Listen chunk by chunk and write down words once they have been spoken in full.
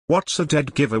What's a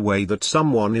dead giveaway that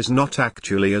someone is not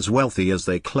actually as wealthy as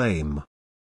they claim?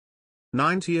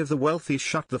 90 of the wealthy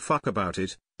shut the fuck about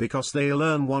it, because they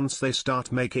learn once they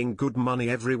start making good money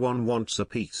everyone wants a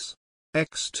piece.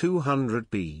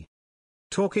 X200B.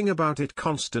 Talking about it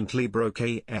constantly broke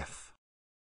AF.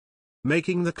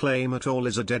 Making the claim at all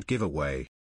is a dead giveaway.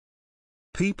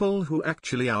 People who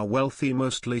actually are wealthy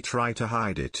mostly try to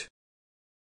hide it.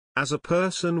 As a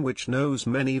person which knows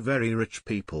many very rich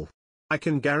people, I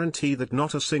can guarantee that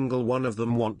not a single one of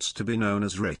them wants to be known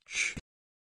as rich.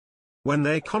 When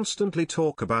they constantly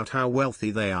talk about how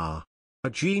wealthy they are, a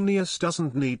genius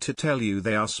doesn't need to tell you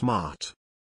they are smart.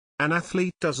 An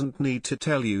athlete doesn't need to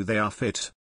tell you they are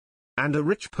fit. And a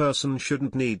rich person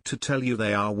shouldn't need to tell you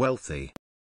they are wealthy.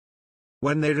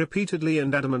 When they repeatedly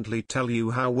and adamantly tell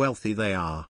you how wealthy they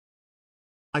are,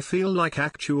 I feel like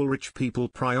actual rich people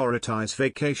prioritize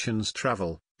vacations,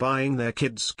 travel, buying their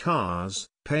kids cars,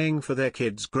 paying for their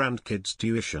kids' grandkids'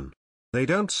 tuition. They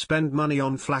don't spend money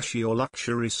on flashy or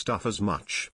luxury stuff as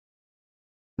much.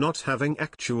 Not having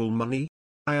actual money?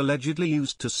 I allegedly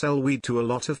used to sell weed to a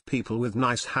lot of people with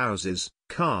nice houses,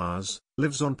 cars,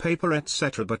 lives on paper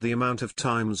etc. But the amount of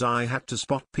times I had to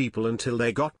spot people until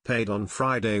they got paid on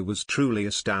Friday was truly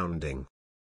astounding.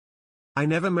 I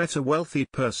never met a wealthy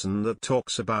person that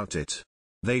talks about it.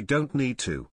 They don't need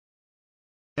to.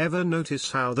 Ever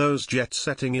notice how those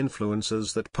jet-setting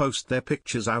influencers that post their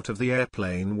pictures out of the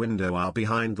airplane window are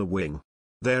behind the wing?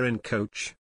 They're in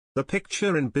coach. The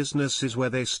picture in business is where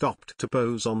they stopped to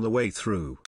pose on the way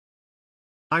through.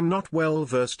 I'm not well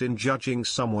versed in judging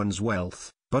someone's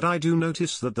wealth, but I do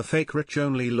notice that the fake rich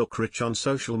only look rich on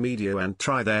social media and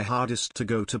try their hardest to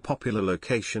go to popular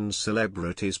locations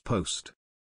celebrities post.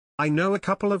 I know a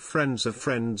couple of friends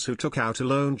who took out a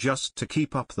loan just to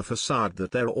keep up the facade that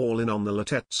they're all in on the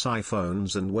latest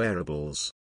iPhones and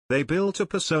wearables. They built a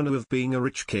persona of being a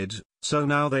rich kid, so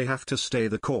now they have to stay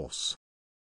the course.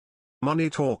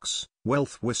 Money talks,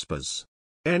 wealth whispers.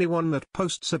 Anyone that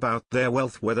posts about their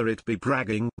wealth, whether it be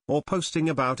bragging, or posting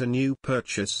about a new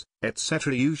purchase,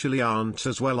 etc., usually aren't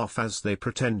as well off as they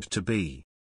pretend to be.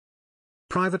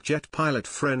 Private jet pilot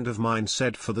friend of mine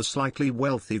said for the slightly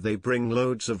wealthy they bring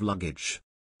loads of luggage.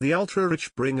 The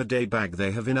ultra-rich bring a day bag.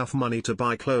 They have enough money to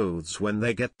buy clothes when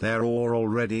they get there or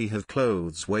already have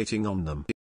clothes waiting on them.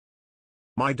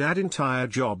 My dad's entire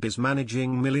job is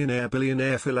managing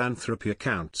millionaire-billionaire philanthropy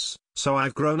accounts, so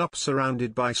I've grown up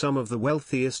surrounded by some of the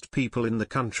wealthiest people in the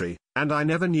country, and I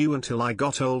never knew until I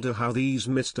got older how these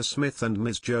Mr. Smith and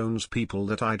Ms. Jones people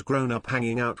that I'd grown up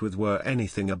hanging out with were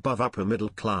anything above upper middle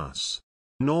class.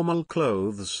 Normal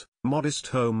clothes, modest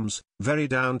homes, very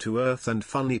down-to-earth and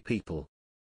funny people.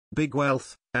 Big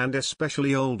wealth, and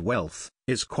especially old wealth,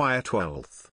 is quiet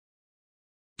wealth.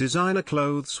 Designer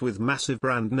clothes with massive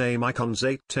brand name icons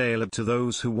tailored to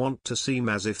those who want to seem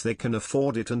as if they can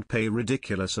afford it and pay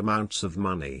ridiculous amounts of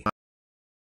money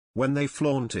when they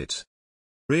flaunt it.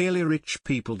 Really rich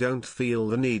people don't feel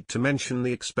the need to mention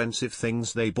the expensive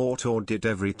things they bought or did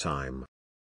every time.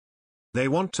 They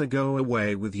want to go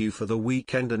away with you for the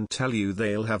weekend and tell you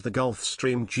they'll have the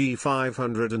Gulfstream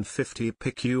G550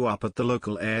 pick you up at the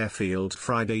local airfield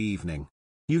Friday evening.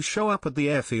 You show up at the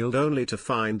airfield only to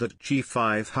find that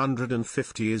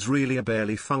G550 is really a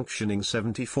barely functioning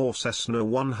 74 Cessna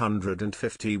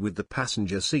 150 with the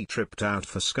passenger seat ripped out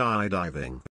for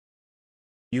skydiving.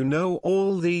 You know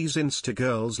all these Insta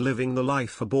girls living the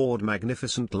life aboard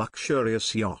magnificent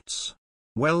luxurious yachts.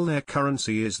 Well, their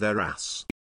currency is their ass.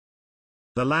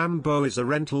 The Lambo is a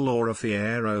rental or a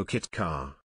Fiero kit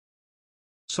car.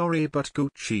 Sorry, but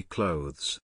Gucci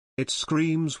clothes. It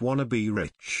screams wanna be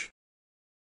rich.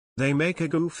 They make a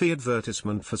goofy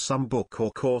advertisement for some book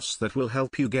or course that will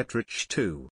help you get rich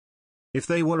too. If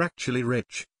they were actually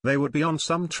rich, they would be on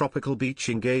some tropical beach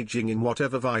engaging in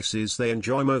whatever vices they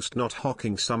enjoy most, not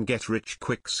hawking some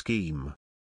get-rich-quick scheme.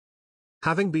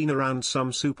 Having been around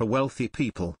some super wealthy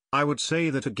people, I would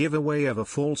say that a giveaway of a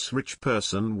false rich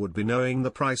person would be knowing the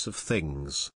price of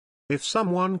things. If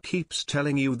someone keeps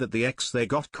telling you that the X they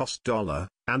got cost $,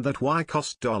 and that Y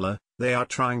cost $, they are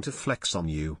trying to flex on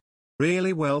you.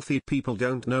 Really wealthy people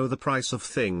don't know the price of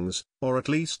things, or at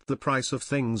least the price of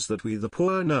things that we the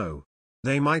poor know.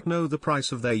 They might know the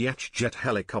price of their jet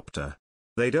helicopter.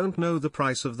 They don't know the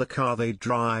price of the car they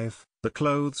drive, the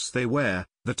clothes they wear,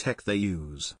 the tech they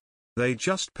use. They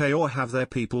just pay or have their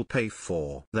people pay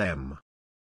for them.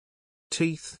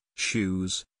 Teeth,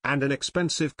 shoes, and an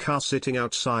expensive car sitting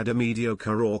outside a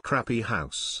mediocre or crappy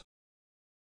house.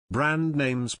 Brand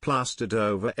names plastered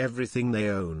over everything they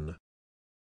own.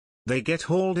 They get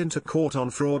hauled into court on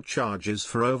fraud charges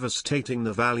for overstating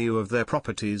the value of their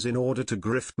properties in order to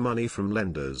grift money from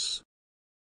lenders.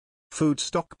 food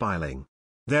stockpiling.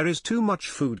 There is too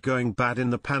much food going bad in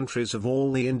the pantries of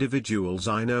all the individuals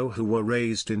I know who were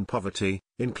raised in poverty,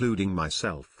 including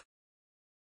myself.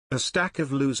 A stack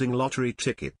of losing lottery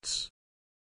tickets.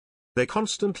 They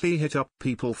constantly hit up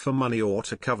people for money or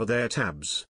to cover their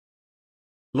tabs.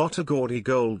 Lot of gaudy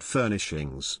gold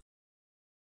furnishings.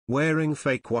 Wearing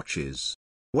fake watches.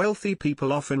 Wealthy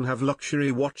people often have luxury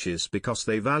watches because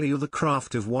they value the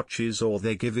craft of watches, or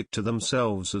they give it to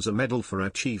themselves as a medal for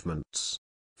achievements.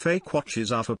 Fake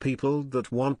watches are for people that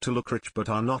want to look rich but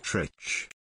are not rich.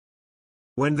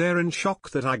 When they're in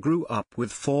shock that I grew up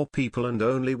with 4 people and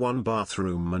only 1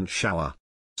 bathroom and shower.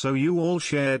 So you all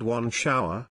shared 1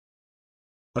 shower?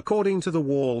 According to the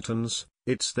Waltons,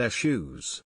 it's their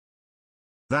shoes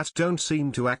that don't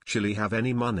seem to actually have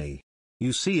any money.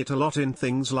 You see it a lot in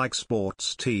things like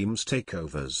sports teams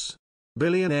takeovers.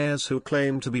 Billionaires who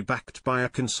claim to be backed by a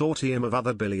consortium of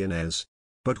other billionaires.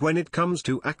 But when it comes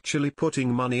to actually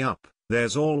putting money up,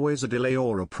 there's always a delay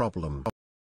or a problem.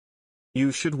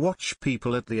 You should watch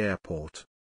people at the airport.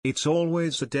 It's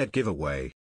always a dead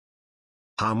giveaway.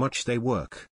 How much they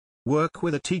work. Work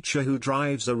with a teacher who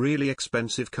drives a really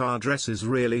expensive car, dresses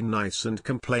really nice, and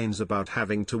complains about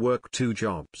having to work 2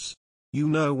 jobs. You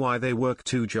know why they work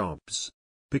 2 jobs?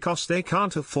 Because they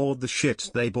can't afford the shit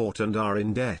they bought and are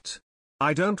in debt.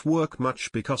 I don't work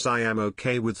much because I am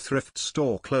okay with thrift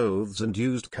store clothes and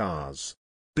used cars.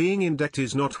 Being in debt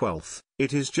is not wealth,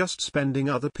 it is just spending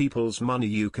other people's money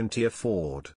you can't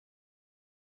afford.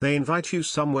 They invite you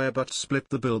somewhere but split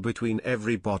the bill between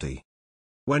everybody.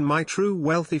 When my true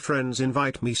wealthy friends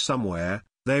invite me somewhere,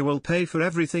 they will pay for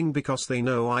everything because they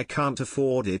know I can't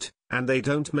afford it, and they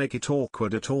don't make it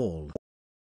awkward at all.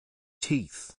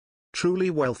 Teeth. Truly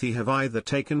wealthy have either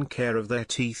taken care of their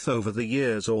teeth over the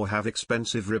years or have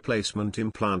expensive replacement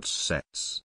implant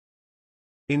sets.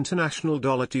 International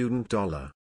dollar student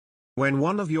dollar. When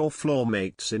one of your floor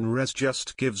mates in res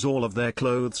just gives all of their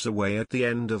clothes away at the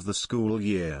end of the school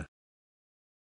year,